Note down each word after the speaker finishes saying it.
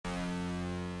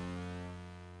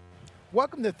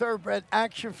Welcome to Thoroughbred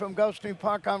Action from Gulfstream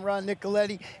Park. I'm Ron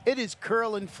Nicoletti. It is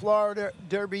Curlin, Florida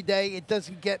Derby Day. It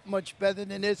doesn't get much better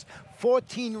than this.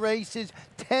 14 races,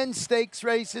 10 stakes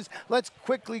races. Let's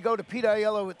quickly go to Pete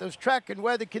Aiello with those track and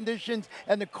weather conditions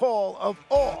and the call of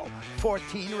all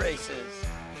 14 races.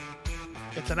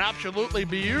 It's an absolutely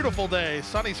beautiful day.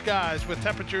 Sunny skies with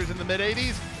temperatures in the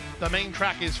mid-80s. The main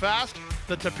track is fast.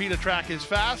 The Tapeta track is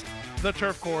fast. The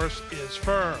turf course is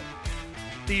firm.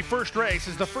 The first race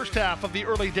is the first half of the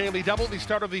early daily double, the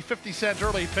start of the 50-cent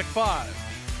early pick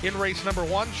 5. In race number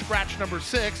 1, scratch number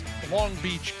 6, Long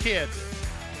Beach Kid.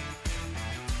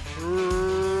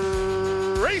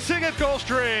 Racing at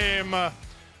Gulfstream.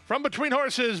 From between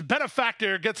horses,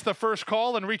 Benefactor gets the first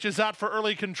call and reaches out for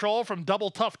early control from Double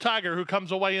Tough Tiger, who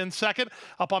comes away in second.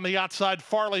 Up on the outside,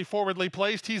 Farley forwardly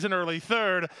placed. He's an early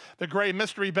third. The gray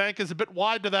Mystery Bank is a bit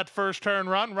wide to that first turn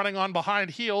run. Running on behind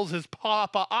heels is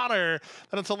Papa Honor.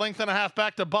 Then it's a length and a half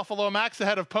back to Buffalo Max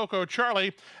ahead of Poco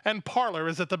Charlie, and Parlor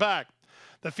is at the back.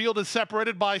 The field is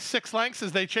separated by 6 lengths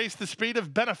as they chase the speed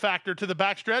of Benefactor to the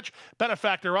backstretch.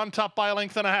 Benefactor on top by a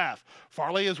length and a half.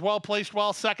 Farley is well placed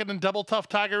while second, and Double Tough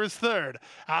Tiger is third.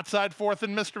 Outside fourth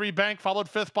in Mystery Bank, followed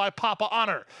fifth by Papa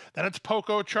Honor. Then it's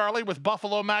Poco Charlie with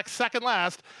Buffalo Max second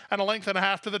last, and a length and a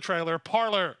half to the trailer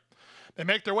Parlor. They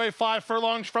make their way 5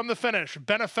 furlongs from the finish.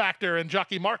 Benefactor and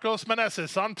jockey Marcos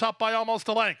Meneses on top by almost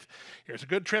a length. Here's a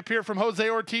good trip here from Jose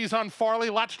Ortiz on Farley,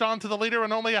 latched on to the leader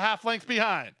and only a half length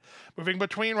behind. Moving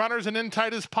between runners and in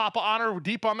tight is Papa Honor,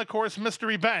 deep on the course,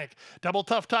 Mystery Bank. Double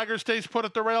Tough Tiger stays put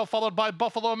at the rail, followed by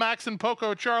Buffalo Max and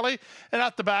Poco Charlie, and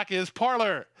at the back is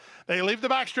Parlor. They leave the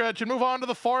backstretch and move on to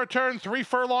the far turn, 3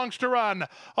 furlongs to run.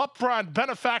 Up front,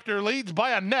 Benefactor leads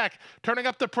by a neck. Turning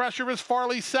up the pressure is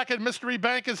Farley second. Mystery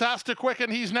Bank is asked to quicken.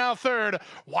 He's now third.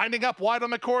 Winding up wide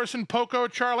on the course, and Poco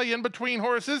Charlie in between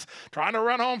horses. Trying to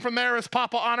run home from there is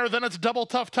Papa Honor. Then it's Double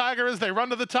Tough Tiger as they run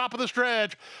to the top of the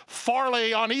stretch.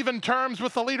 Farley on even terms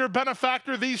with the leader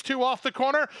Benefactor. These two off the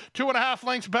corner. 2.5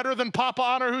 lengths better than Papa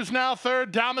Honor, who's now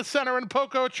third. Down the center and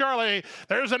Poco Charlie.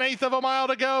 There's an eighth of a mile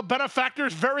to go.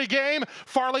 Benefactor's very game.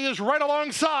 Farley is right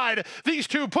alongside. These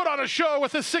two put on a show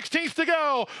with the 16th to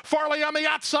go. Farley on the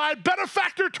outside.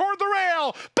 Benefactor toward the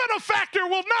rail. Benefactor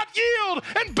will not yield,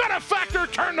 and Benefactor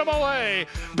turned him away.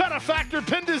 Benefactor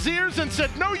pinned his ears and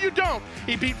said, "No, you don't."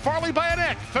 He beat Farley by a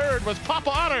neck. Third was Papa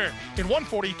Honor in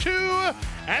 1:42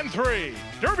 and 3.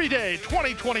 Derby Day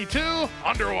 2022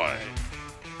 underway.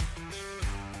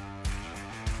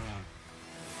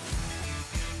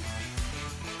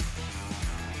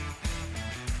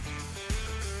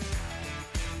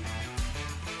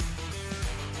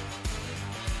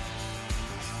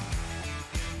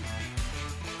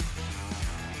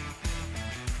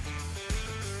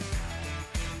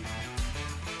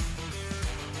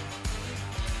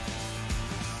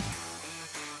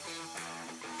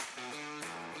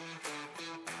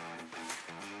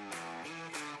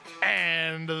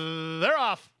 And they're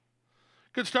off.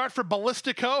 Good start for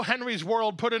Ballistico. Henry's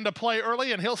World put into play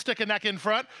early, and he'll stick a neck in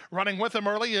front. Running with him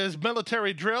early is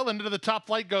Military Drill. Into the top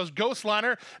flight goes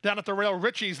Ghostliner. Down at the rail,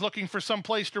 Richie's looking for some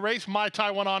place to race. My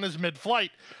Taiwan on is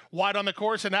mid-flight. Wide on the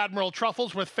course, and Admiral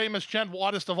Truffles with Famous Gent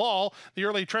widest of all. The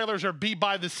early trailers are Be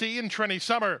By the Sea and Trini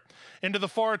Summer. Into the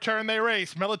far turn they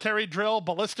race. Military Drill,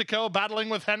 Ballistico battling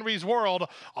with Henry's World.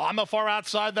 On the far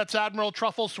outside, that's Admiral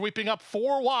Truffles sweeping up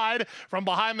 4 wide. From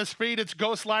behind the speed, it's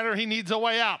Ghostliner. He needs a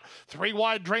way out. 3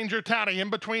 wide, Dranger Townie. In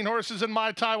between horses and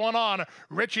My Taiwan on.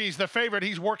 Richie's the favorite.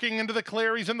 He's working into the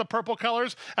clear. He's in the purple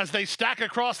colors as they stack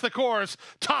across the course.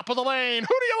 Top of the lane. Who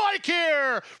do you like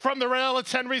here? From the rail,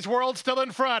 it's Henry's World still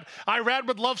in front. Irad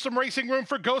would love some racing room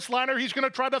for Ghostliner. He's going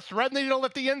to try to thread the needle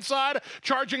at the inside.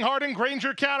 Charging hard in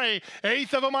Granger County.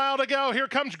 1/8 of a mile to go. Here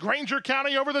comes Granger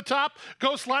County over the top.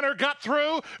 Ghostliner got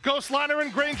through. Ghostliner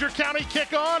and Granger County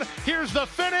kick on. Here's the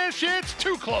finish. It's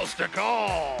too close to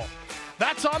call.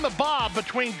 That's on the bob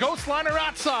between Ghostliner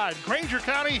outside. Granger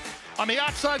County on the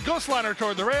outside. Ghostliner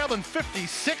toward the rail in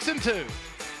 56 and 2.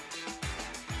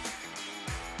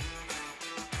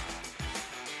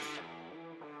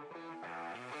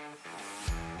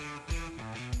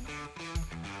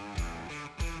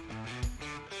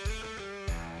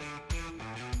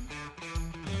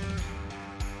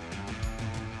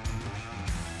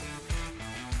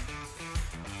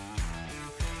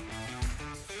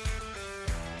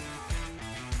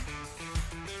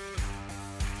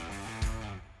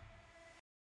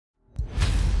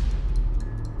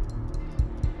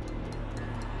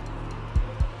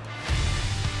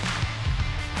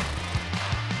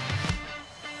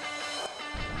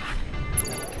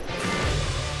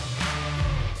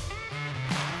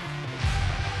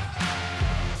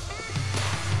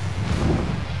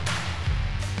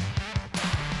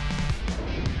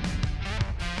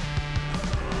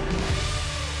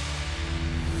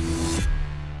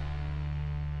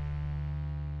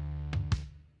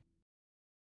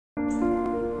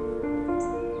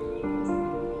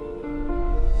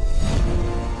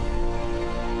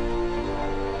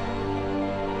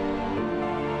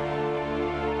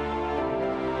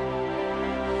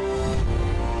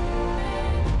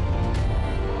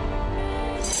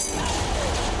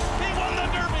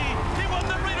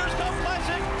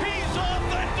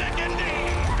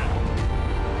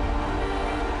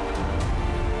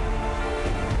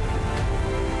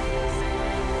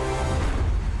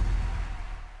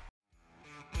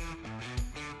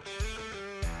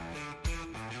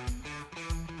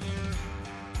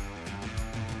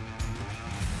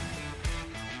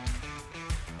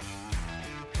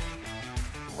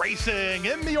 racing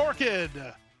in the Orchid.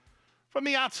 From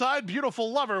the outside,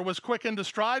 Beautiful Lover was quick into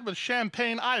stride with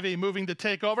Champagne Ivy moving to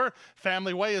take over.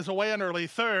 Family Way is away in early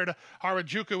third.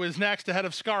 Harajuku is next ahead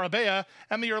of Scarabea,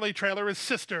 and the early trailer is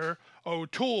Sister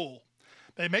O'Toole.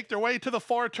 They make their way to the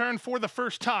far turn for the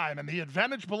first time, and the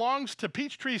advantage belongs to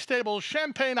Peachtree Stable's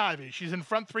Champagne Ivy. She's in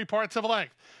front 3 parts of a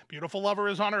length. Beautiful Lover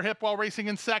is on her hip while racing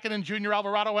in second, and Junior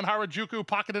Alvarado and Harajuku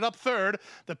pocketed up third.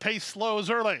 The pace slows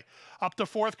early. Up to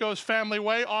fourth goes Family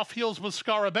Way, off heels with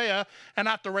Scarabea, and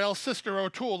at the rail, Sister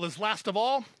O'Toole is last of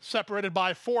all, separated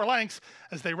by 4 lengths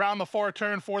as they round the far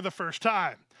turn for the first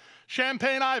time.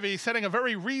 Champagne Ivy setting a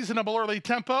very reasonable early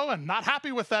tempo, and not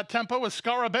happy with that tempo is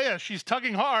Scarabea. She's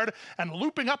tugging hard and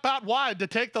looping up out wide to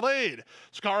take the lead.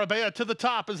 Scarabea to the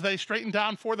top as they straighten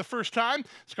down for the first time.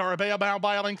 Scarabea now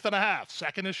by a length and a half.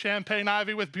 Second is Champagne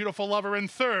Ivy with Beautiful Lover in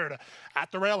third.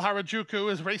 At the rail, Harajuku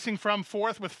is racing from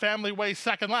fourth with Family Way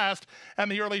second last,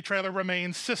 and the early trailer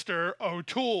remains Sister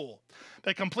O'Toole.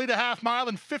 They complete a half mile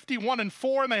in 51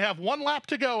 4, and they have 1 lap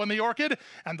to go in the Orchid,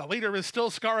 and the leader is still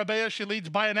Scarabea. She leads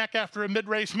by a neck after a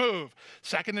mid-race move.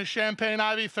 Second is Champagne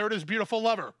Ivy, third is Beautiful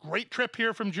Lover. Great trip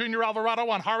here from Junior Alvarado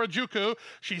on Harajuku.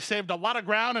 She saved a lot of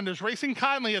ground and is racing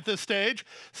kindly at this stage.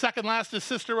 Second last is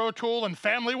Sister O'Toole, and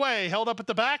Family Way held up at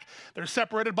the back. They're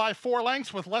separated by 4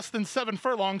 lengths with less than 7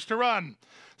 furlongs to run.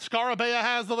 Scarabea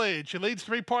has the lead. She leads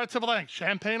 3 parts of a length.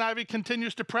 Champagne Ivy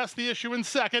continues to press the issue in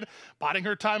second. Biding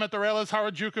her time at the rail is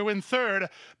Harajuku in third.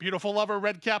 Beautiful Lover,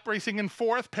 Red Cap racing in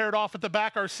fourth. Paired off at the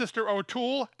back are Sister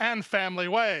O'Toole and Family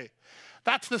Way.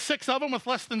 That's the 6 of them with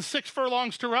less than 6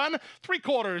 furlongs to run.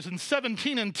 3/4 in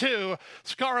 17 2.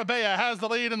 Scarabea has the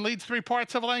lead and leads 3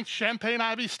 parts of a length. Champagne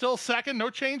Ivy still second.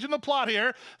 No change in the plot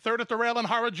here. Third at the rail and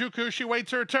Harajuku. She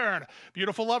waits her turn.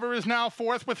 Beautiful Lover is now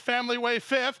fourth with Family Way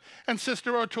fifth, and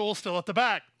Sister O'Toole still at the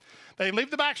back. They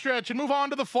leave the backstretch and move on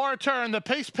to the far turn. The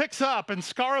pace picks up, and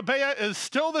Scarabea is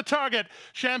still the target.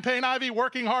 Champagne Ivy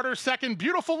working harder second.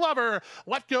 Beautiful Lover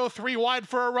let go 3 wide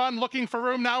for a run. Looking for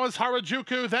room now is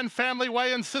Harajuku, then Family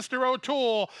Way and Sister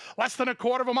O'Toole. Less than a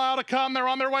 1/4 of a mile to come. They're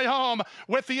on their way home.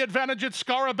 With the advantage, it's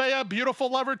Scarabea. Beautiful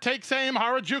Lover takes aim.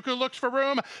 Harajuku looks for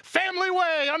room. Family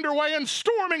Way underway and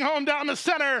storming home down the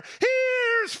center.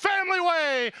 Here's Family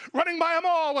Way running by them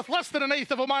all with less than 1/8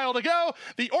 of a mile to go.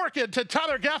 The Orchid to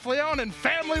Tyler Gaffleone and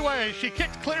Family Way. She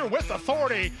kicks clear with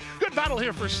authority. Good battle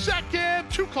here for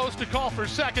second. Too close to call for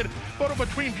second. Photo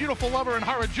between Beautiful Lover and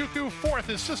Harajuku. Fourth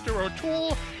is Sister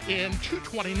O'Toole in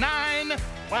 2:29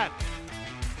 flat.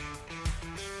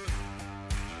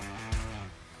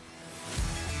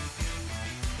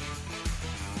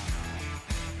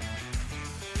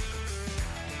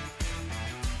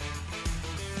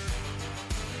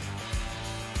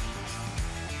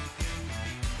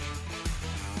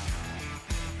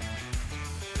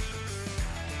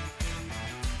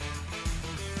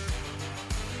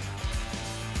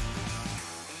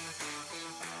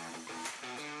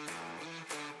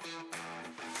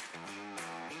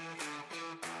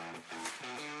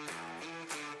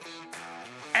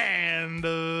 And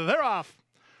they're off.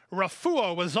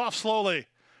 Rafua was off slowly.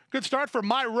 Good start for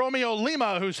My Romeo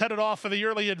Lima, who's headed off for the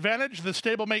early advantage. The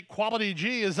stablemate Quality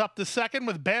G is up to second,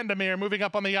 with Bandamere moving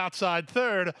up on the outside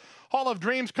third. Hall of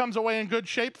Dreams comes away in good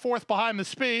shape, fourth behind the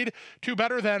speed. 2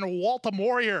 better than Waltham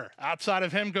Warrior. Outside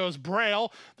of him goes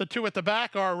Braille. The 2 at the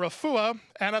back are Rafua,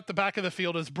 and at the back of the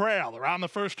field is Braille. Around the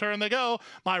first turn they go.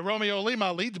 My Romeo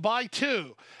Lima leads by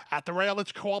 2. At the rail,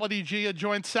 it's Quality G, a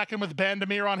joint second with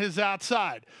Bandamere on his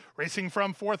outside. Racing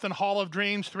from fourth and Hall of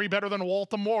Dreams, 3 better than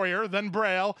Waltham Warrior, then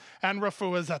Braille, and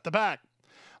Rafua's at the back.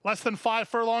 Less than 5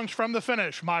 furlongs from the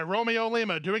finish. My Romeo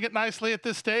Lima doing it nicely at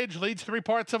this stage, leads 3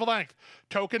 parts of a length.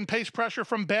 Token pace pressure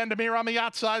from Bandamere on the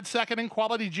outside, second, and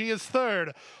Quality G is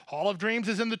third. Hall of Dreams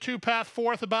is in the 2-path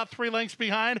fourth, about 3 lengths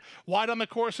behind. Wide on the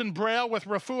course in Braille with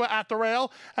Rafua at the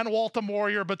rail and Waltham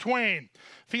Warrior between.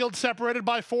 Field separated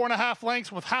by 4.5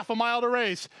 lengths with half a mile to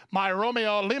race. My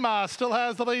Romeo Lima still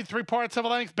has the lead, 3 parts of a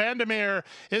length. Bandamere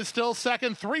is still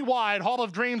second, 3 wide. Hall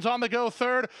of Dreams on the go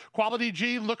third. Quality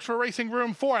G looks for racing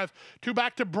room fourth. 2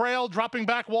 back to Braille, dropping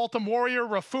back Waltham Warrior.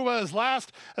 Rafua is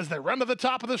last as they run to the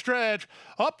top of the stretch.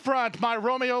 Up front, My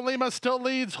Romeo Lima still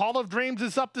leads. Hall of Dreams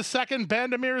is up to second.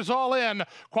 Bandamere is all in.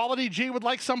 Quality G would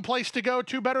like some place to go.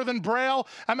 2 better than Braille,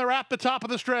 and they're at the top of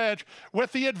the stretch.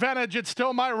 With the advantage, it's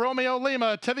still My Romeo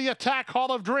Lima to the attack.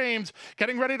 Hall of Dreams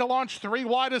getting ready to launch 3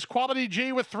 wide as Quality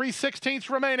G with 3/16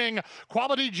 remaining.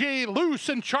 Quality G loose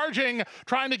and charging,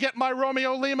 trying to get My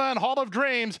Romeo Lima and Hall of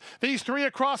Dreams. These 3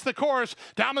 across the course.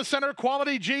 Down the center,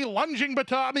 Quality G lunging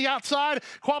baton on the outside.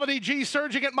 Quality G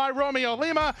surging at My Romeo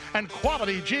Lima, and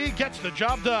Quality G gets the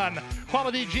job done.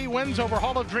 Quality G wins over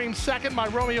Hall of Dreams second, My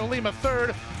Romeo Lima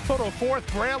third. Photo fourth,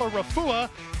 Braille or Rafua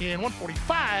in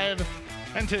 145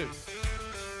 and 2.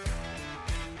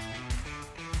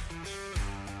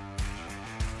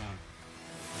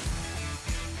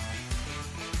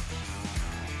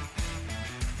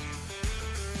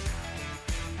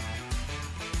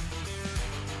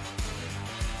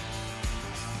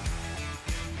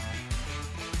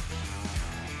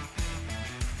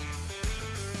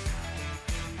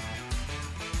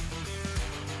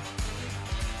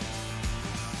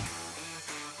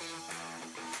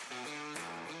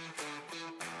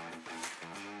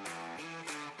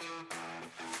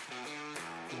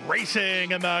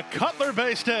 Racing in the Cutler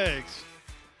Bay Stakes.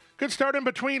 Good start in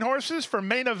between horses for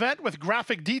main event with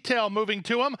graphic detail moving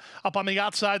to him. Up on the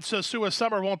outside, Sosua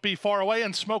Summer won't be far away,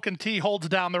 and Smokin' Tea holds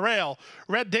down the rail.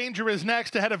 Red Danger is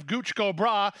next ahead of Gooch Go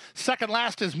Bra. Second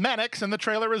last is Mannix, and the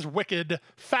trailer is Wicked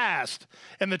Fast.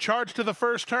 In the charge to the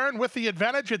first turn, with the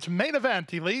advantage, it's main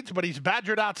event. He leads, but he's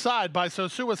badgered outside by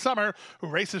Sosua Summer, who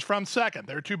races from second.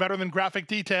 They're two better than graphic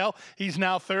detail. He's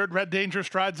now third. Red Danger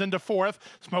strides into fourth.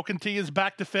 Smokin' Tea is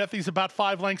back to fifth. He's about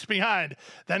 5 lengths behind.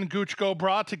 Then Gooch Go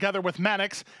Bra together with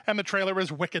Mannix, and the trailer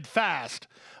is Wicked Fast.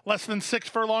 Less than 6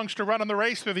 furlongs to run in the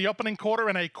race through the opening quarter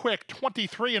in a quick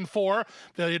 23-4.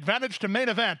 The advantage to main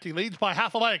event. He leads by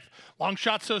half a length. Long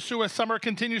shot Sosua Summer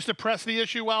continues to press the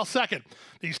issue while second.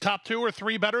 These top 2 are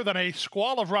 3 better than a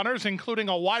squall of runners, including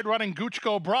a wide-running Gooch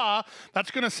Go Bra. That's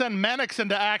going to send Mannix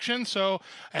into action, so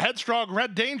a headstrong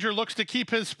Red Danger looks to keep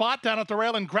his spot down at the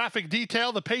rail in graphic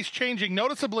detail. The pace changing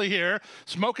noticeably here.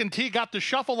 Smokin' Tea got the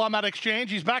shuffle on that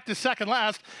exchange. He's back to second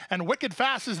last, and Wicked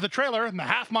Fast is the trailer, and the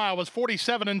half mile was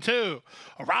 47-2.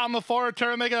 Around the far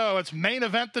turn they go. It's main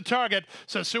event the target.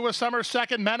 Sosua Summer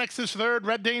second, Mannix is third,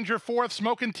 Red Danger fourth,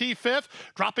 Smokin' Tea fifth.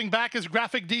 Dropping back is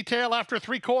graphic detail after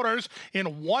 3 quarters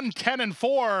in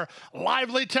 1:10-4.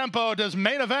 Lively tempo. Does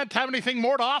main event have anything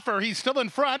more to offer? He's still in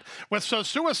front with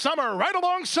Sosua Summer right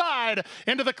alongside.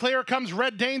 Into the clear comes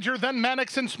Red Danger, then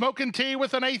Mannix and Smokin' Tea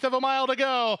with 1/8 of a mile to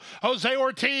go. Jose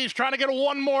Ortiz trying to get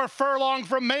 1 more furlong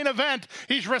from main event.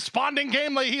 He's responding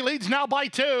gamely. He leads now by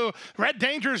 2. Red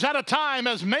Danger's out of time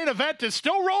as main event is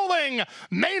still rolling.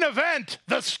 Main event,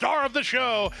 the star of the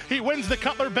show. He wins the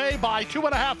Cutler Bay by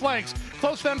 2.5 lengths.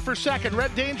 Close then for second,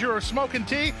 Red Danger or Smokin'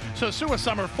 Tea. Sosua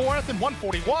Summer fourth in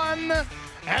 141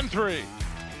 and 3.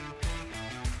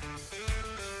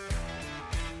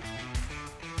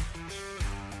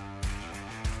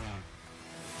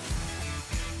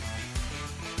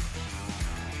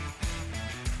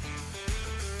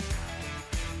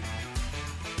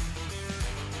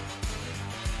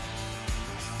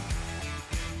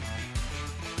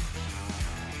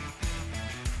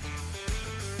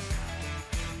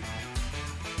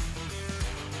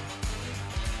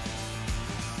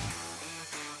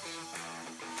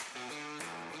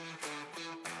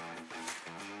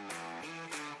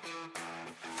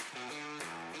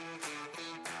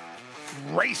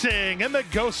 Racing in the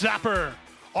Ghost Zapper.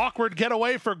 Awkward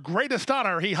getaway for Greatest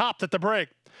Honor. He hopped at the break.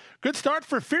 Good start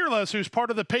for Fearless, who's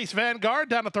part of the pace vanguard.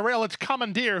 Down at the rail, it's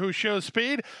Commandeer, who shows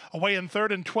speed. Away in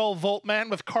third and 12-volt man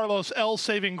with Carlos L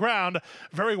saving ground.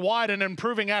 Very wide and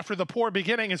improving after the poor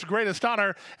beginning is Greatest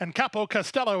Honor. And Capo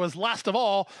Costello is last of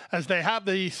all, as they have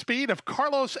the speed of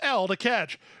Carlos L to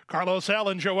catch. Carlos L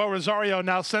and Joao Rosario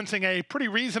now sensing a pretty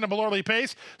reasonable early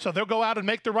pace, so they'll go out and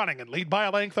make the running and lead by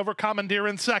a length over Commandeer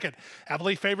in second.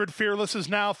 Heavily favored Fearless is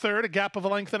now third, a gap of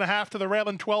 1.5 lengths to the rail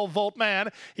and 12-volt man.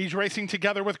 He's racing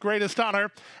together with Greatest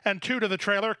Honor, and 2 to the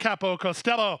trailer, Capo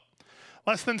Costello.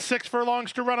 Less than 6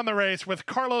 furlongs to run in the race with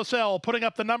Carlos L putting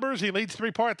up the numbers. He leads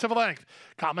 3 parts of a length.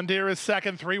 Commandeer is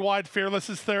second, 3 wide. Fearless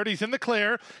is third. He's in the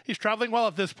clear. He's traveling well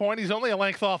at this point. He's only a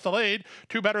length off the lead.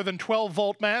 2 better than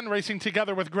 12-volt man racing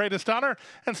together with Greatest Honor,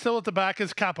 and still at the back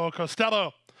is Capo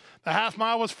Costello. The half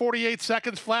mile was 48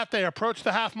 seconds flat. They approached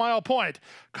the half-mile point.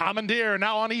 Commandeer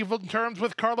now on even terms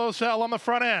with Carlos L on the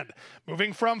front end.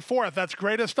 Moving from fourth, that's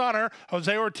Greatest Honor.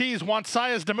 Jose Ortiz wants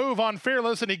Saez to move on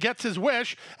Fearless, and he gets his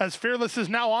wish as Fearless is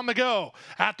now on the go.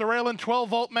 At the rail and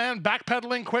 12-volt man,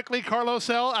 backpedaling quickly, Carlos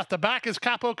L. At the back is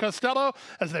Capo Costello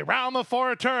as they round the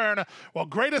far turn. Well,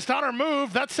 Greatest Honor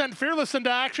moved. That sent Fearless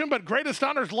into action, but Greatest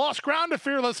Honor's lost ground to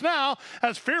Fearless now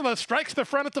as Fearless strikes the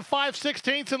front at the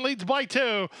 5/16 and leads by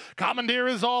 2. Commandeer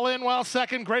is all in, while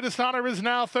second. Greatest Honor is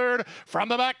now third. From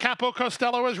the back, Capo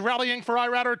Costello is rallying for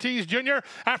Irad Ortiz Jr.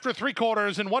 after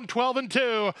 3/4 in 1:12 and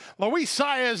 2. Luis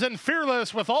Saez and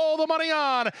Fearless with all the money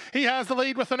on. He has the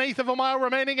lead with an eighth of a mile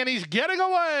remaining, and he's getting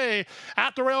away.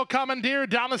 At the rail, Commandeer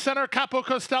down the center, Capo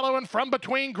Costello, and from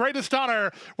between, Greatest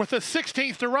Honor. With the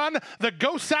 16th to run, the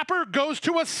Ghost Zapper goes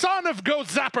to a son of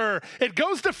Ghost Zapper. It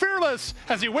goes to Fearless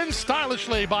as he wins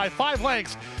stylishly by 5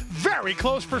 lengths. Very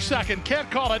close for second. Can't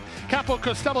call it. Capo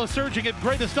Costello surging at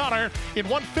Greatest Honor in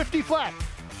 150 flat.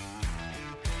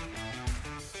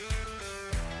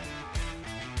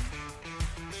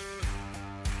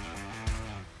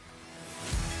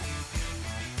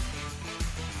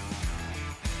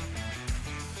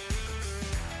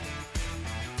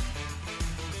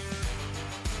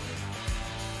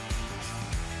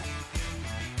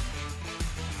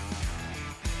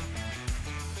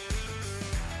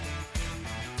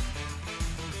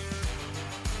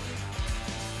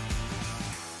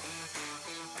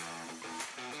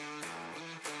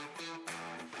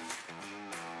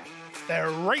 They're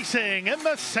racing in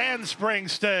the Sand Spring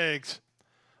Stakes.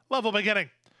 Level beginning.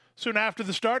 Soon after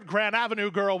the start, Grand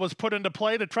Avenue Girl was put into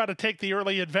play to try to take the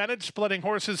early advantage. Splitting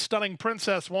Horses, Stunning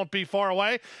Princess won't be far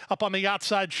away. Up on the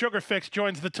outside, Sugar Fix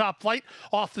joins the top flight.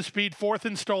 Off the speed, fourth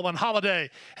and Stolen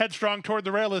Holiday. Headstrong toward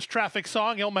the rail is Traffic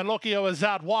Song. Il Malocchio is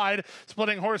out wide.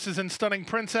 Splitting Horses and Stunning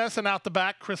Princess, and out the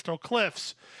back, Crystal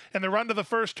Cliffs. In the run to the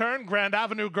first turn, Grand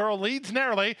Avenue Girl leads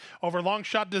narrowly over Long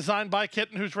Shot Designed by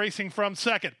Kitten, who's racing from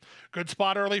second. Good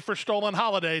spot early for Stolen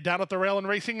Holiday. Down at the rail and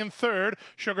racing in third.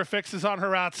 Sugar Fix is on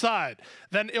her outside.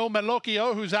 Then Il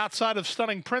Malocchio, who's outside of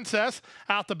Stunning Princess.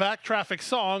 Out the back, Traffic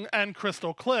Song and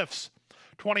Crystal Cliffs.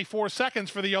 24 seconds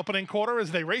for the opening quarter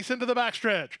as they race into the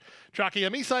backstretch. Jockey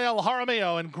Misael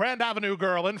Jaramillo and Grand Avenue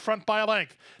Girl in front by a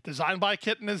length. Designed by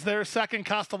Kitten is their second.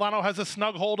 Castellano has a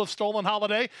snug hold of Stolen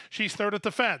Holiday. She's third at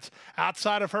the fence.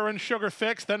 Outside of her and Sugar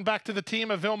Fix, then back to the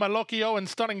team of Il Malocchio and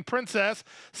Stunning Princess.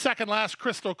 Second last,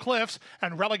 Crystal Cliffs,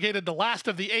 and relegated to last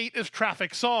of the 8 is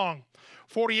Traffic Song.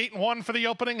 48-1 for the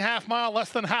opening half mile, less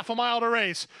than half a mile to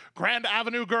race. Grand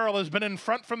Avenue Girl has been in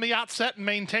front from the outset and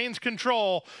maintains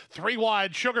control. 3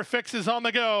 wide, Sugar Fix is on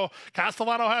the go.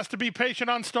 Castellano has to be patient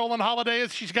on Stolen Holiday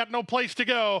as she's got no place to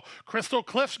go. Crystal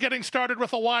Cliffs getting started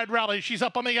with a wide rally. She's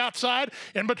up on the outside,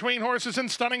 in between Horses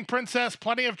and Stunning Princess.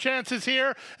 Plenty of chances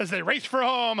here as they race for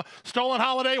home. Stolen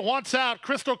Holiday wants out.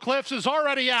 Crystal Cliffs is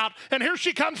already out, and here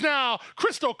she comes now.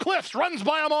 Crystal Cliffs runs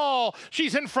by them all.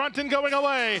 She's in front and going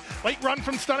away. Late run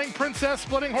from Stunning Princess,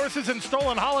 Splitting Horses, and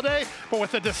Stolen Holiday, but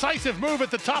with a decisive move at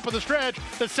the top of the stretch,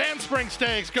 the Sand Spring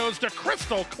Stakes goes to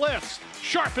Crystal Cliffs.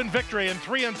 Sharp in victory and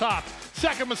 3 in top.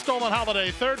 Second was Stolen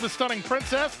Holiday, third was Stunning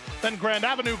Princess, then Grand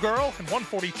Avenue Girl in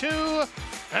 142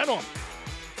 and 1.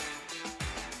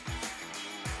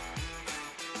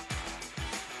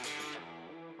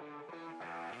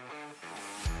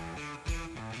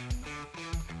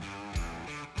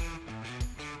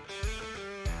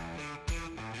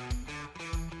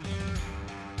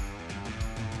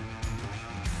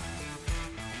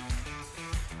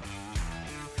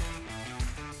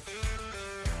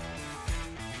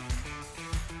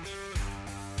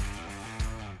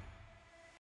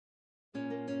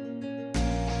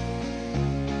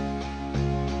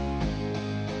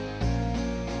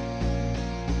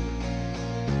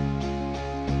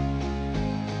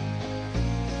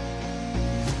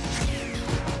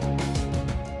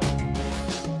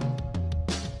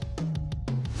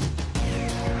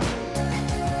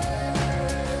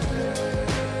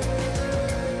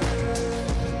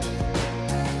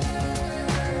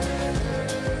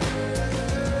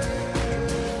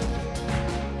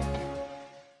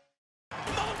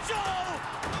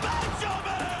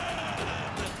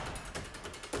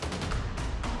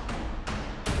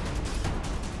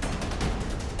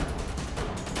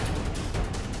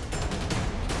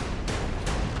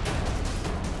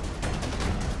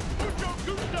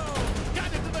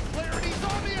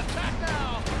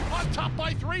 Top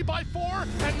by 3, by 4,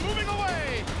 and moving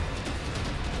away.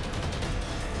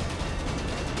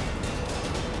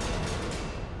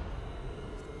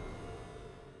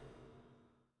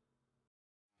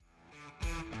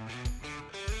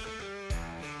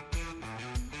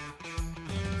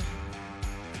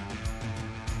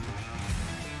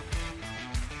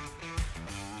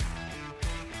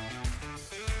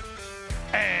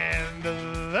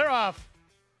 And they're off.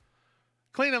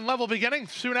 Clean and level beginning.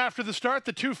 Soon after the start,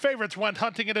 the 2 favorites went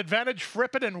hunting at advantage.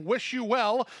 Fripp It and Wish You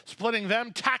Well. Splitting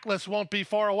them, Tactless won't be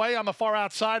far away. On the far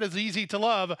outside is Easy to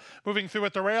Love. Moving through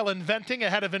at the rail, Inventing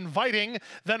ahead of Inviting.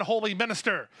 Then Holy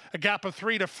Minister. A gap of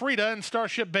 3 to Frida, and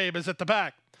Starship Babe is at the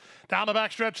back. Down the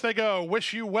backstretch they go.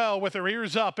 Wish You Well with her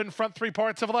ears up in front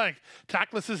 3/4 of a length.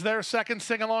 Tactless is there second.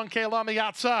 Sing Along Kayla on the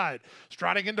outside.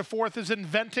 Striding into fourth is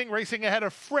Inventing, racing ahead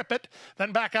of Fripp It.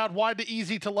 Then back out wide to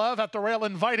Easy to Love. At the rail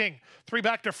Inviting. 3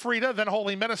 back to Frida, then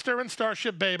Holy Minister, and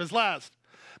Starship Babe is last.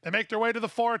 They make their way to the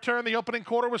far turn. The opening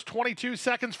quarter was 22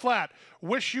 seconds flat.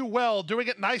 Wish You Well doing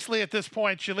it nicely at this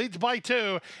point. She leads by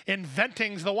 2.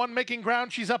 Inventing's the one making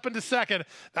ground. She's up into second.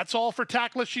 That's all for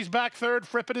Tactless. She's back third.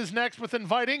 Fripp It is next with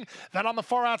Inviting. Then on the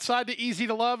far outside to Easy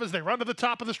to Love as they run to the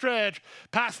top of the stretch.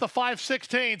 Past the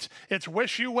 5/16. It's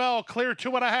Wish You Well, clear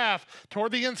 2.5.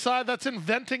 Toward the inside, that's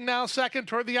Inventing now second.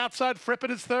 Toward the outside, Fripp It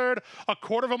is third.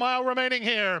 1/4 mile remaining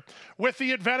here. With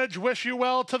the advantage, Wish You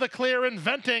Well to the clear.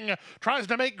 Inventing tries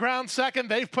to make ground second.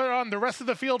 They've put on the rest of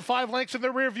the field 5 lengths in the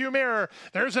rearview mirror.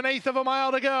 There's an 1/8 of a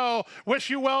mile to go. Wish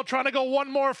You Well trying to go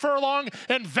one more furlong.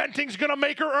 Inventing's going to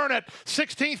make her earn it.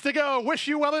 16th to go. Wish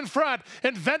You Well in front.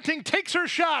 Inventing takes her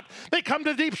shot. They come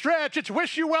to the deep stretch. It's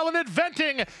Wish You Well and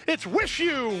Inventing. It's Wish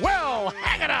You Well.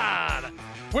 Hang it on.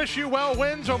 Wish You Well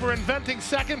wins over Inventing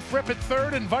second. Fripp It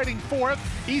third. Inviting fourth.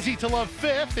 Easy to Love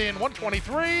fifth in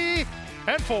 1:23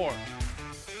 and 4.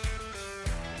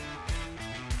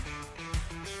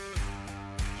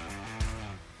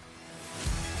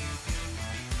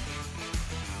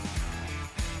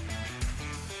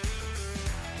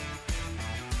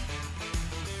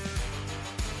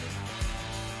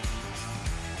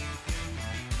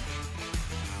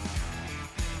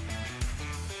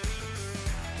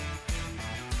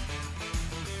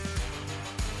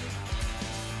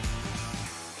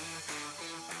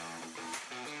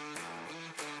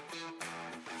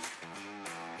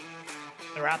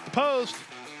 They're at the post.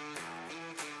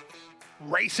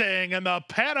 Racing in the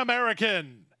Pan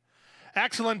American.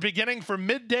 Excellent beginning for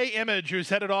Midday Image, who's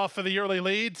headed off for the early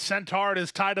lead. Centaur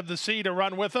is tied of the sea to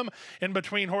run with him. In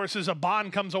between horses, a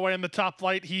Bond comes away in the top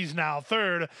flight. He's now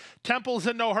third. Temple's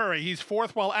in no hurry. He's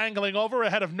fourth while angling over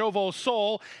ahead of Novo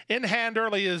Soul. In hand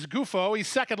early is Gufo. He's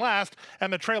second last,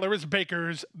 and the trailer is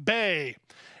Baker's Bay.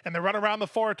 And they run around the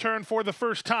far turn for the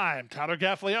first time. Tyler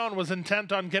Gaffleone was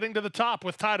intent on getting to the top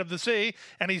with Tide of the Sea,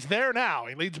 and he's there now.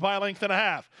 He leads by a length and a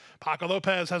half. Paco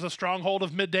Lopez has a strong hold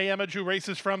of Midday Image, who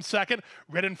races from second.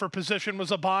 Ridden for position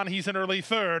was Aban. He's in early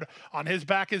third. On his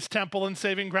back is Temple and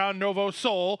saving ground Novo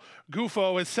Soul.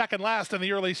 Gufo is second last in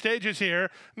the early stages here,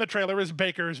 and the trailer is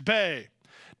Baker's Bay.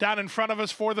 Down in front of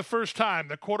us for the first time,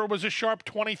 the quarter was a sharp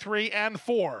 23 and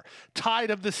 4.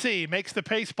 Tide of the Sea makes the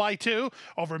pace by 2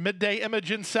 over Midday Image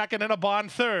in second and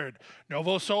Aban third.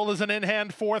 Novo Soul is an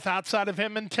in-hand fourth. Outside of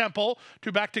him in Temple.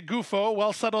 2 back to Gufo,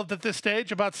 well settled at this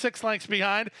stage, about 6 lengths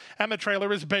behind, and the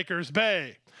trailer is Baker's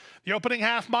Bay. The opening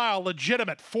half mile,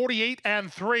 legitimate, 48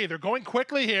 and 3. They're going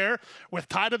quickly here with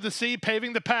Tide of the Sea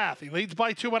paving the path. He leads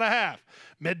by 2.5.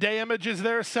 Midday Image is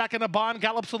there second. Aban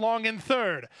gallops along in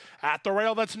third. At the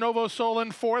rail, that's Novo Soul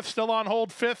in fourth. Still on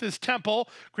hold fifth is Temple.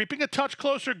 Creeping a touch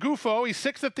closer, Gufo. He's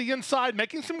sixth at the inside,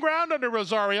 making some ground under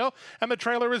Rosario. And the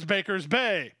trailer is Baker's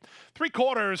Bay.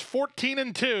 3/4, 14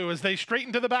 and 2 as they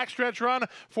straighten to the backstretch run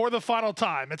for the final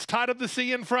time. It's Tide of the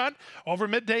Sea in front over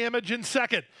Midday Image in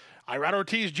second. Irad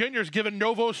Ortiz Jr.'s given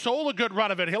Novo Soul a good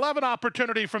run of it. He'll have an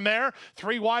opportunity from there.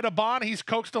 3 wide Aban. He's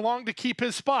coaxed along to keep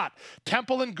his spot.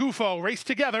 Temple and Gufo race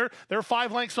together. They're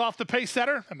 5 lengths off the pace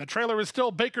setter, and the trailer is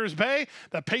still Baker's Bay.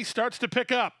 The pace starts to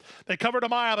pick up. They covered a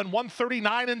mile in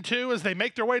 1:39 and 2 as they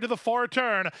make their way to the far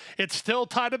turn. It's still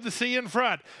Tide of the Sea in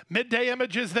front. Midday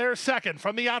Image is there second.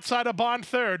 From the outside, Aban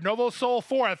third. Novo Soul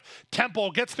fourth.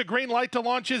 Temple gets the green light to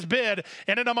launch his bid.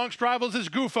 In and amongst rivals is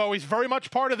Gufo. He's very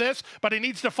much part of this, but he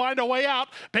needs to find a way out.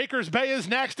 Baker's Bay is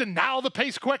next, and now the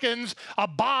pace quickens.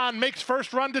 Aban makes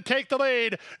first run to take the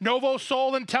lead. Novo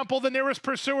Soul and Temple, the nearest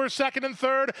pursuers, second and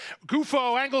third.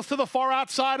 Gufo angles to the far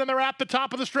outside, and they're at the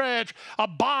top of the stretch.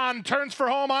 Aban turns for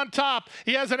home on top.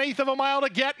 He has an 1/8 of a mile to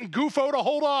get, and Gufo to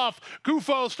hold off.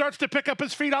 Gufo starts to pick up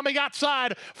his feet on the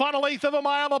outside. Final 1/8 of a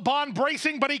mile, Aban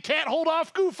bracing, but he can't hold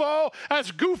off Gufo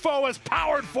as Gufo is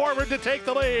powered forward to take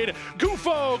the lead.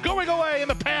 Gufo going away in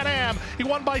the Pan Am. He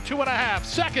won by 2.5.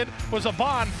 Second was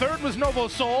Aban. Third was Novo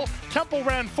Soul. Temple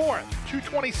ran fourth,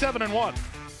 2:27 and 1.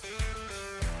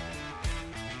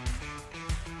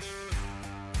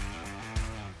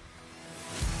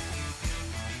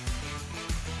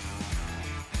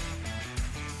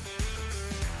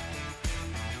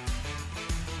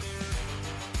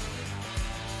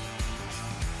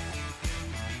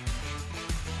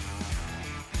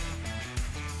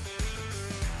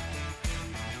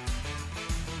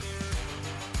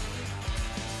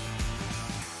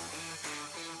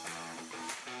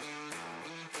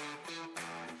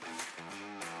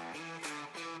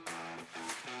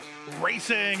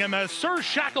 Racing in the Sir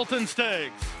Shackleton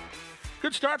Stakes.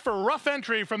 Good start for Rough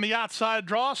Entry from the outside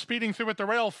draw, speeding through at the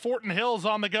rail. Fortin Hill's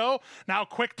on the go. Now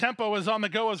Quick Tempo is on the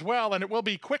go as well, and it will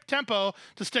be Quick Tempo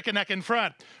to stick a neck in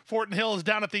front. Fortin Hill is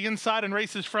down at the inside and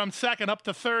races from second. Up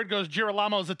to third goes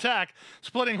Girolamo's Attack.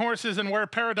 Splitting Horses and Where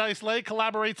Paradise Lay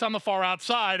collaborates on the far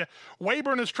outside.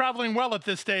 Weyburn is traveling well at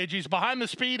this stage. He's behind the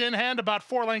speed in hand, about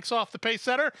 4 lengths off the pace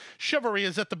setter. Chivalry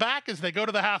is at the back as they go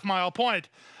to the half-mile point.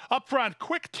 Up front,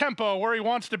 Quick Tempo where he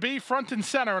wants to be, front and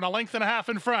center, and a length and a half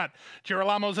in front.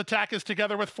 Girolamo's Attack is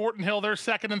together with Fortin Hill. They're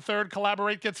second and third.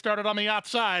 Collaborate gets started on the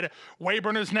outside.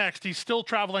 Weyburn is next. He's still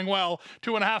traveling well.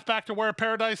 2.5 back to Where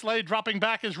Paradise Lay. Dropping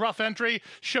back is Rough Entry.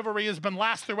 Chivalry has been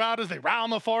last throughout as they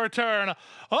round the far turn.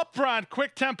 Up front,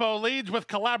 Quick Tempo leads with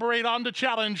Collaborate on to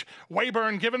challenge.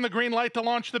 Weyburn given the green light to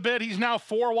launch the bid. He's now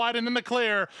 4 wide and in the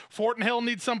clear. Fortin Hill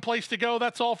needs some place to go.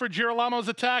 That's all for Girolamo's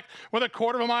Attack with a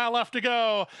 1/4 mile left to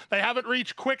go. They haven't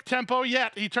reached Quick Tempo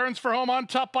yet. He turns for home on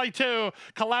top by 2.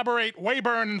 Collaborate,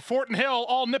 Weyburn, and Fortin Hill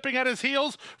all nipping at his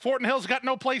heels. Fortin Hill's got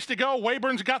no place to go.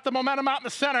 Weyburn's got the momentum out in the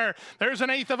center. There's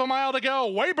an 1/8 mile to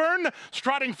go. Weyburn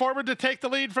striding forward to take the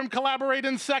lead from Collaborate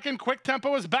in second. Quick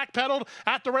Tempo is backpedaled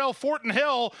at the rail. Fortin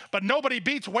Hill, but nobody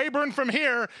beats Weyburn from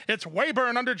here. It's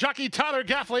Weyburn under jockey Tyler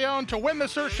Gaffleone to win the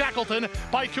Sir Shackleton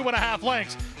by 2.5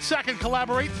 lengths. Second,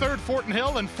 Collaborate. Third, Fortin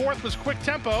Hill. And fourth was Quick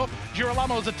Tempo.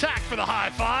 Girolamo's Attack for the high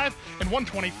 5. And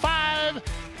 125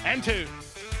 and 2.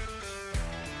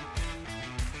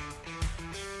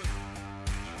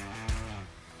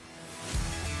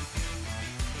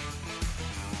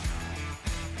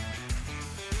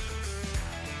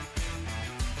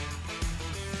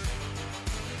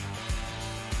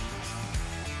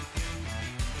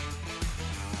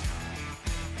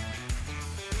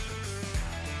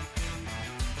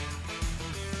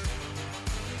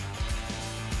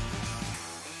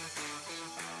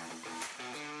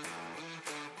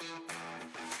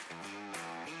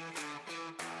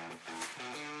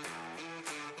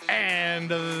 And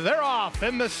they're off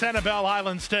in the Sanibel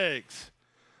Island Stakes.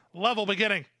 Level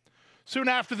beginning. Soon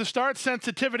after the start,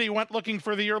 Sensitivity went looking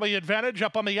for the early advantage.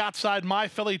 Up on the outside, My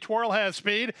Philly Twirl has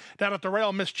speed. Down at the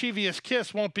rail, Mischievous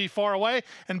Kiss won't be far away.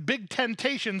 And Big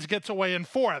Temptations gets away in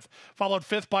fourth. Followed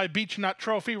fifth by Beach Nut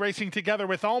Trophy, racing together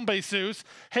with Ombe Seuss.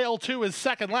 Hail 2 is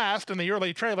second last in the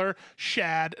early trailer,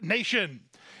 Shad Nation.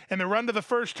 In the run to the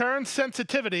first turn,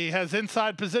 Sensitivity has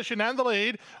inside position and the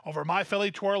lead over My Philly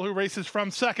Twirl, who races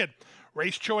from second.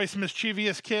 Race Choice,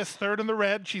 Mischievous Kiss, third in the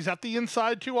red. She's at the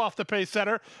inside, 2 off the pace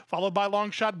setter, followed by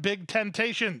long shot Big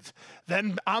Temptations.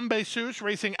 Then Ombe Seuss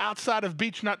racing outside of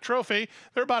Beach Nut Trophy.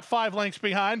 They're about 5 lengths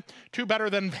behind, 2 better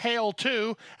than Hail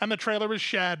 2, and the trailer is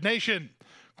Shad Nation.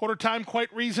 Quarter time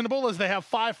quite reasonable as they have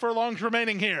 5 furlongs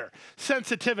remaining here.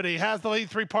 Sensitivity has the lead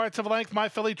 3 parts of a length. My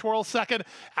Philly Twirl second.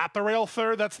 At the rail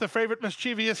third, that's the favorite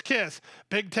Mischievous Kiss.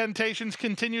 Big Temptations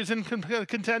continues in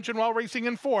contention while racing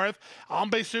in fourth.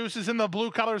 Ombe Seuss is in the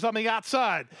blue colors on the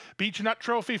outside. Beach Nut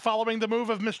Trophy following the move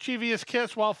of Mischievous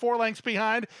Kiss while 4 lengths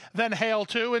behind. Then Hail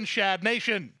 2 and Shad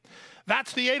Nation.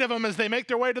 That's the 8 of them as they make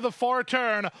their way to the far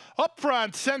turn. Up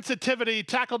front, Sensitivity,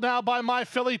 tackled now by My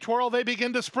Philly Twirl. They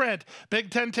begin to sprint. Big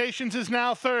Temptations is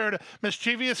now third.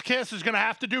 Mischievous Kiss is going to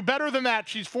have to do better than that.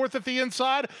 She's fourth at the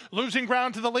inside, losing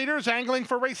ground to the leaders. Angling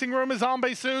for racing room is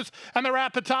Ombe Seuss, and they're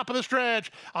at the top of the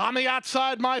stretch. On the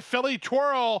outside, My Philly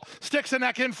Twirl sticks a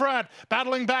neck in front.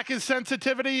 Battling back is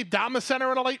Sensitivity. Down the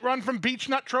center in a late run from Beach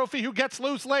Nut Trophy, who gets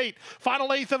loose late. Final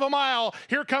 1/8 mile.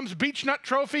 Here comes Beach Nut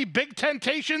Trophy. Big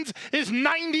Temptations is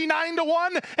 99 to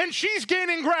 1, and she's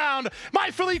gaining ground. My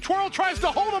Philly Twirl tries to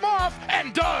hold him off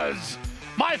and does.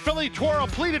 My Philly Twirl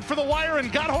pleaded for the wire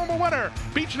and got home a winner.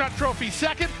 Beach Nut Trophy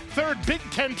second, third Big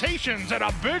Temptations at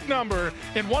a big number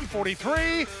in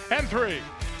 143 and 3.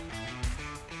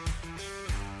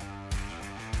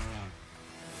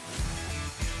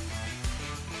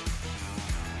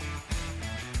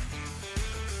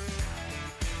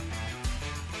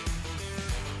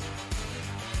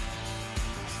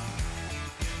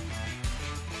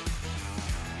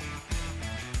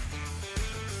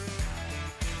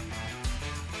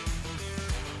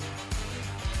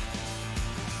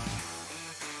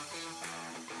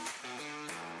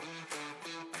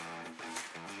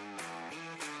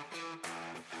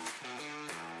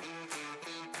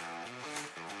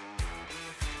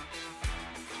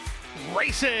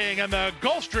 Racing in the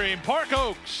Gulfstream Park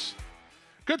Oaks.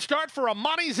 Good start for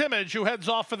Amani's Image, who heads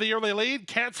off for the early lead.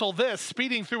 Cancel This,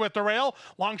 speeding through at the rail.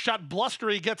 Long shot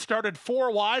Blustery gets started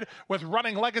 4 wide, with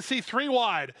Running Legacy 3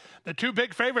 wide. The two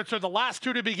big favorites are the last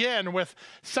two to begin, with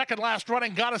second last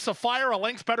running Goddess of Fire, a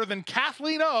length better than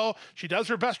Kathleen O. She does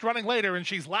her best running later, and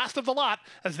she's last of the lot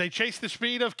as they chase the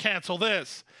speed of Cancel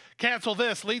This. Cancel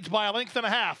This leads by a length and a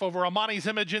half over Amani's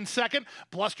Image in second.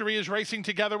 Blustery is racing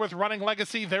together with Running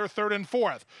Legacy, their third and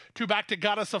fourth. Two back to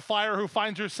Goddess of Fire, who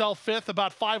finds herself fifth,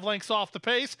 about 5 lengths off the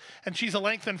pace, and she's a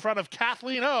length in front of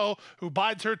Kathleen O, who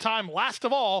bides her time last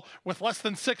of all with less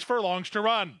than 6 furlongs to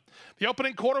run. The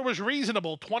opening quarter was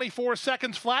reasonable, 24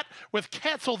 seconds flat, with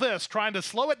Cancel This trying to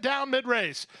slow it down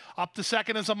mid-race. Up to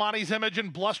second is Amani's Image,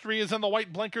 and Blustery is in the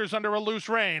white blinkers under a loose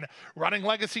rein. Running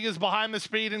Legacy is behind the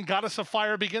speed, and Goddess of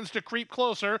Fire begins to creep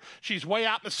closer. She's way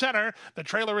out in the center. The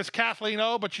trailer is Kathleen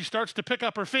O, but she starts to pick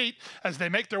up her feet as they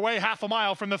make their way half a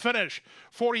mile from the finish.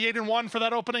 48-1 for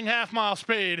that opening half-mile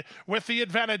speed. With the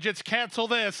advantage, it's Cancel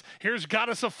This. Here's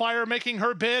Goddess of Fire making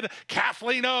her bid.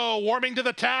 Kathleen O warming to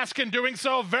the task and doing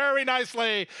so very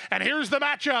nicely. And here's the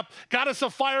matchup. Goddess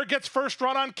of Fire gets first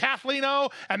run on Kathleen O,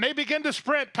 and they begin to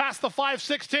sprint past the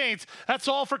 5/16. That's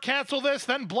all for Cancel This.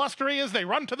 Then Blustery as they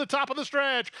run to the top of the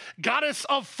stretch. Goddess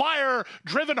of Fire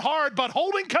driven hard but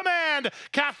holding command.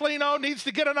 Kathleen O needs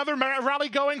to get another rally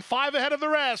going, 5 ahead of the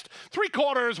rest.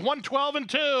 3/4,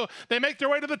 1:12-2. They make their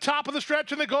way to the top of the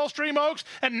stretch in the Gulfstream Oaks,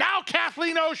 and now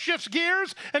Kathleen O shifts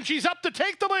gears, and she's up to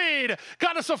take the lead.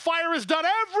 Goddess of Fire has done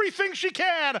everything she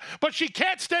can, but she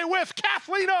can't stay with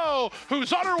Kathleen O,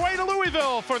 who's on her way to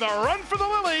Louisville for the Run for the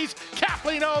Lilies.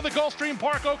 Kathleen O, the Gulfstream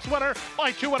Park Oaks winner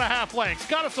by 2.5 lengths.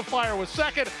 Goddess of Fire was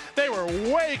second. They were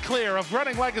way clear of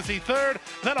Running Legacy third,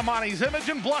 then Amani's Image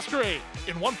and Blustery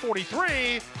in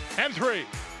 1:43-3.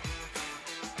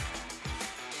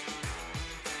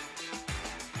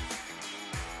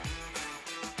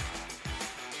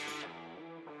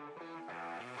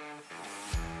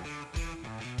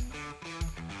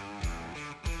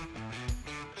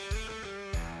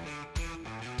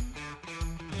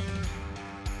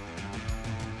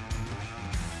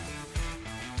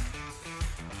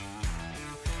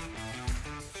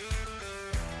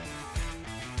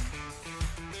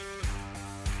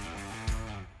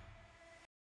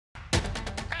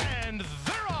 And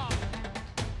they're off.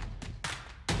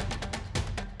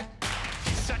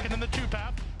 Second in the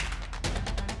two-path.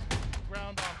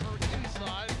 Ground on her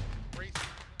inside. Race.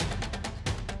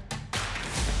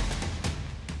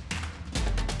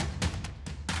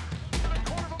 A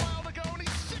quarter of a mile to go, and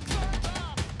he's 6 on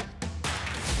top.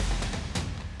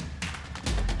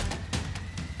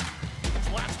 It's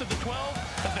last of the 12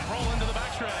 as they roll into the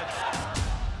backstretch.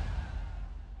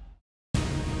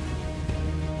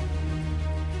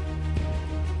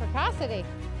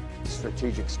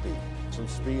 Strategic speed. Some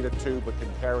speed at 2, but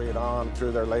can carry it on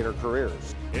through their later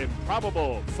careers.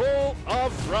 Improbable, full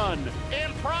of run.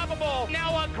 Improbable,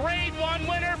 now a Grade 1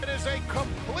 winner. It is a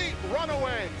complete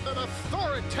runaway, an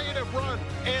authoritative run.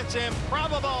 It's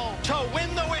Improbable to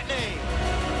win the Whitney.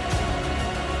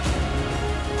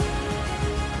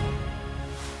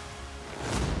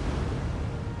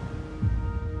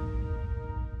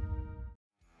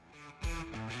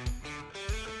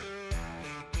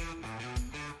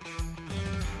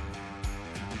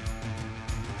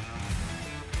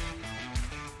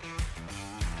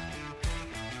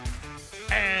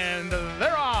 And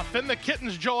they're off in the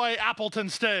Kitten's Joy Appleton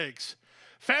Stakes.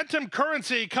 Phantom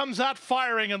Currency comes out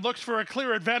firing and looks for a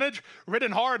clear advantage.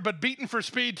 Ridden hard but beaten for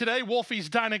speed today. Wolfie's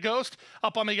Dynaghost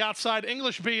up on the outside.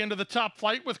 English Bee into the top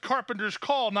flight with Carpenter's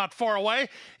Call not far away.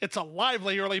 It's a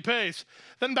lively early pace.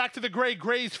 Then back to the Gray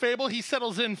Gray's Fable. He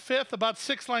settles in fifth, about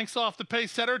 6 lengths off the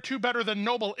pace setter. 2 better than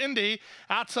Noble Indy.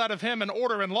 Outside of him, an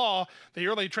Order in Law. The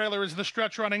early trailer is the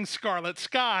stretch running Scarlet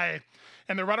Sky.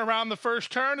 And the run around the first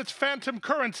turn, it's Phantom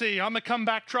Currency on the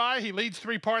comeback try. He leads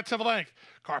 3/4 of a length.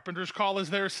 Carpenter's Call is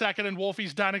there second, and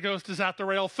Wolfie's Dynaghost is at the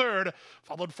rail third.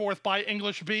 Followed fourth by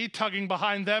English Bee. Tugging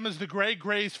behind them is the Gray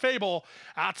Gray's Fable.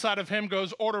 Outside of him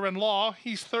goes Order in Law.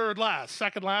 He's third last.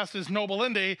 Second last is Noble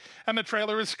Indy, and the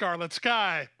trailer is Scarlet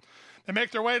Sky. They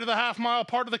make their way to the half-mile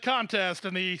part of the contest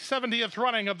in the 70th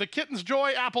running of the Kitten's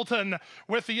Joy Appleton.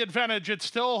 With the advantage, it's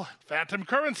still Phantom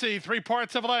Currency,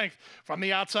 3/4 of a length. From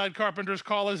the outside, Carpenter's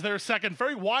Call is their second.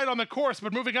 Very wide on the course,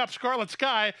 but moving up Scarlet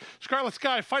Sky. Scarlet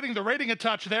Sky fighting the rating a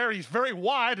touch there. He's very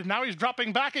wide, and now he's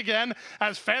dropping back again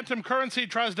as Phantom Currency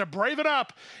tries to brave it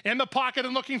up. In the pocket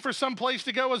and looking for some place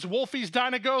to go is Wolfie's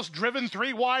Dynaghost, driven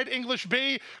 3 wide, English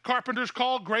Bee. Carpenter's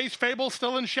Call, Gray's Fable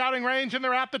still in shouting range, and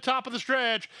they're at the top of the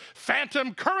stretch.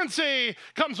 Phantom Currency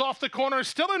comes off the corner,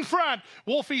 still in front.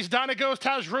 Wolfie's Dynaghost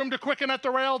has room to quicken at the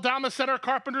rail. Down the center,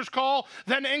 Carpenter's Call,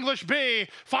 then English B.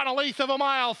 Final eighth of a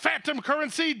mile. Phantom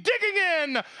Currency digging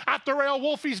in at the rail.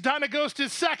 Wolfie's Dynaghost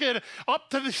is second. Up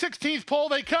to the 16th pole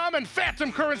they come, and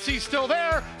Phantom Currency still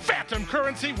there. Phantom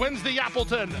Currency wins the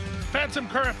Appleton. Phantom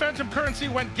Currency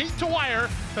went gate to wire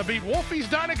to beat Wolfie's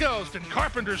Dynaghost and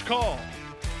Carpenter's Call.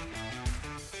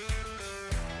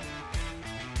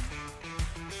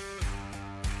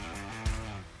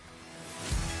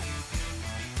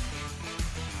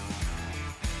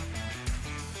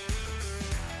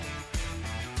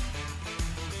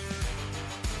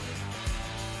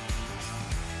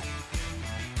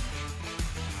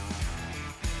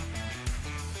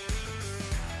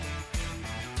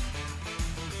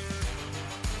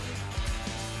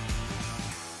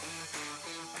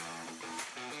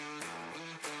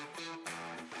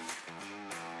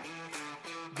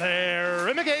 They're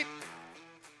in the gate.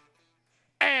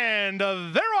 And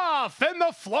they're off in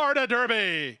the Florida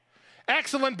Derby.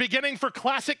 Excellent beginning for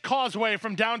Classic Causeway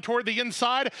from down toward the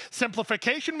inside.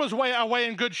 Simplification was away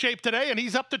in good shape today, and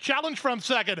he's up to challenge from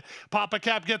second. Papa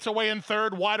Cap gets away in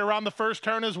third. Wide around the first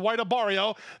turn is White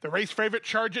Abario. The race favorite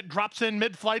Charge It drops in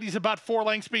mid-flight. He's about 4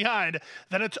 lengths behind.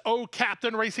 Then it's O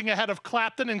Captain racing ahead of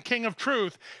Clapton and King of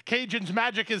Truth. Cajun's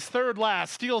Magic is third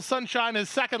last. Steel Sunshine is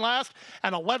second last.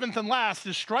 And 11th and last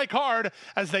is Strike Hard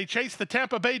as they chase the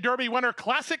Tampa Bay Derby winner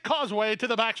Classic Causeway to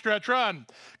the backstretch run.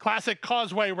 Classic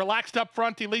Causeway relaxed up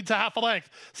front. He leads a half a length.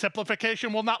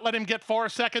 Simplification will not let him get far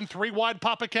second. 3 wide,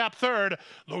 Papa Cap third.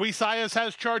 Luis Ayas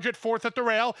has Charge It fourth at the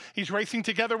rail. He's racing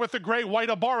together with the gray White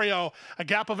Abario. A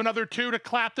gap of another 2 to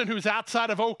Clapton, who's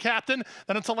outside of O Captain.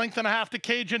 Then it's a length and a half to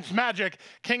Cajun's Magic.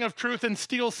 King of Truth and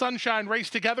Steel Sunshine race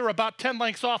together about 10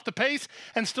 lengths off the pace.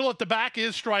 And still at the back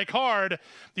is Strike Hard.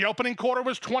 The opening quarter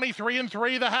was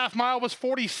 23-3. The half mile was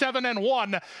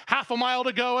 47-1. Half a mile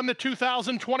to go in the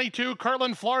 2022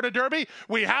 Curlin Florida Derby.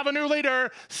 We have a new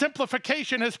leader.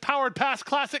 Simplification has powered past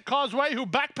Classic Causeway, who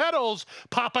backpedals.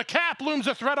 Papa Cap looms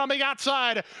a threat on the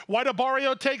outside. White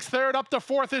Abario takes third. Up to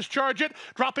fourth is Charge It.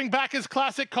 Dropping back is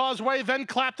Classic Causeway, then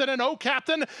Clapton and O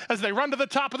Captain as they run to the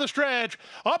top of the stretch.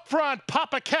 Up front,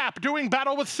 Papa Cap doing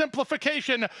battle with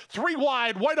Simplification. 3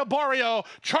 wide, White Abario.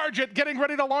 Charge It getting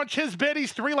ready to launch his bid.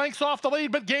 He's 3 lengths off the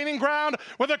lead, but gaining ground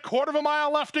with a quarter of a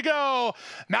mile left to go.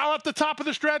 Now at the top of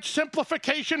the stretch,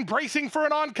 Simplification bracing for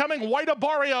an oncoming White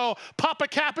Abario. Papa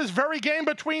Cap is very game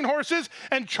between horses,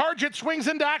 and Charge It swings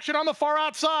into action on the far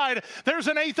outside. There's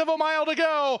an eighth of a mile to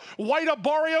go. White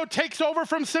Abario takes over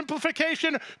from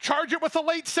Simplification. Charge It with a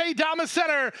late say down the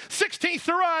center. 16th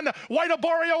to run. White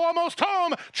Abario almost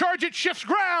home. Charge It shifts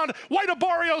ground. White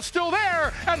Abario still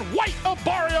there, and White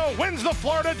Abario wins the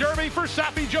Florida Derby for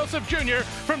Sappy Joseph Jr.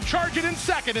 from Charge It in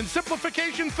second and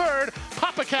Simplification third.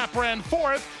 Papa Cap ran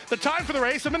fourth. The time for the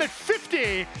race,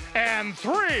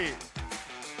 1:50.3.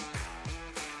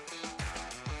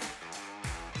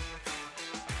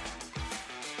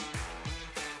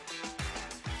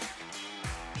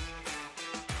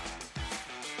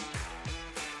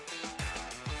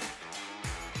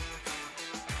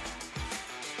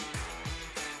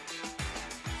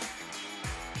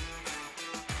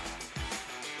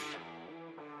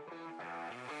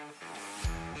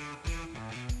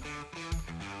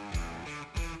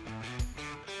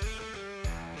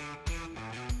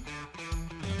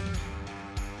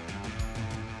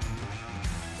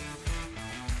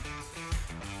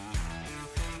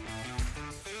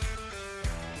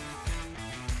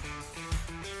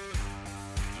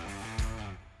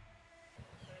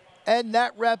 And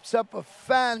that wraps up a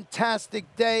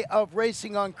fantastic day of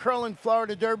racing on Curlin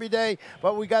Florida Derby Day.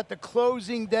 But we got the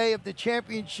closing day of the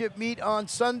championship meet on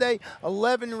Sunday.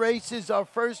 11 races. Our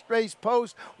first race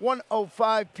post,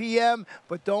 1:05 p.m.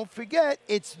 But don't forget,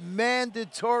 it's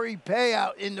mandatory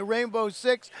payout in the Rainbow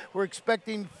Six. We're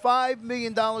expecting $5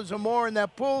 million or more in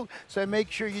that pool. So make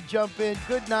sure you jump in.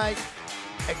 Good night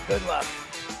and good luck.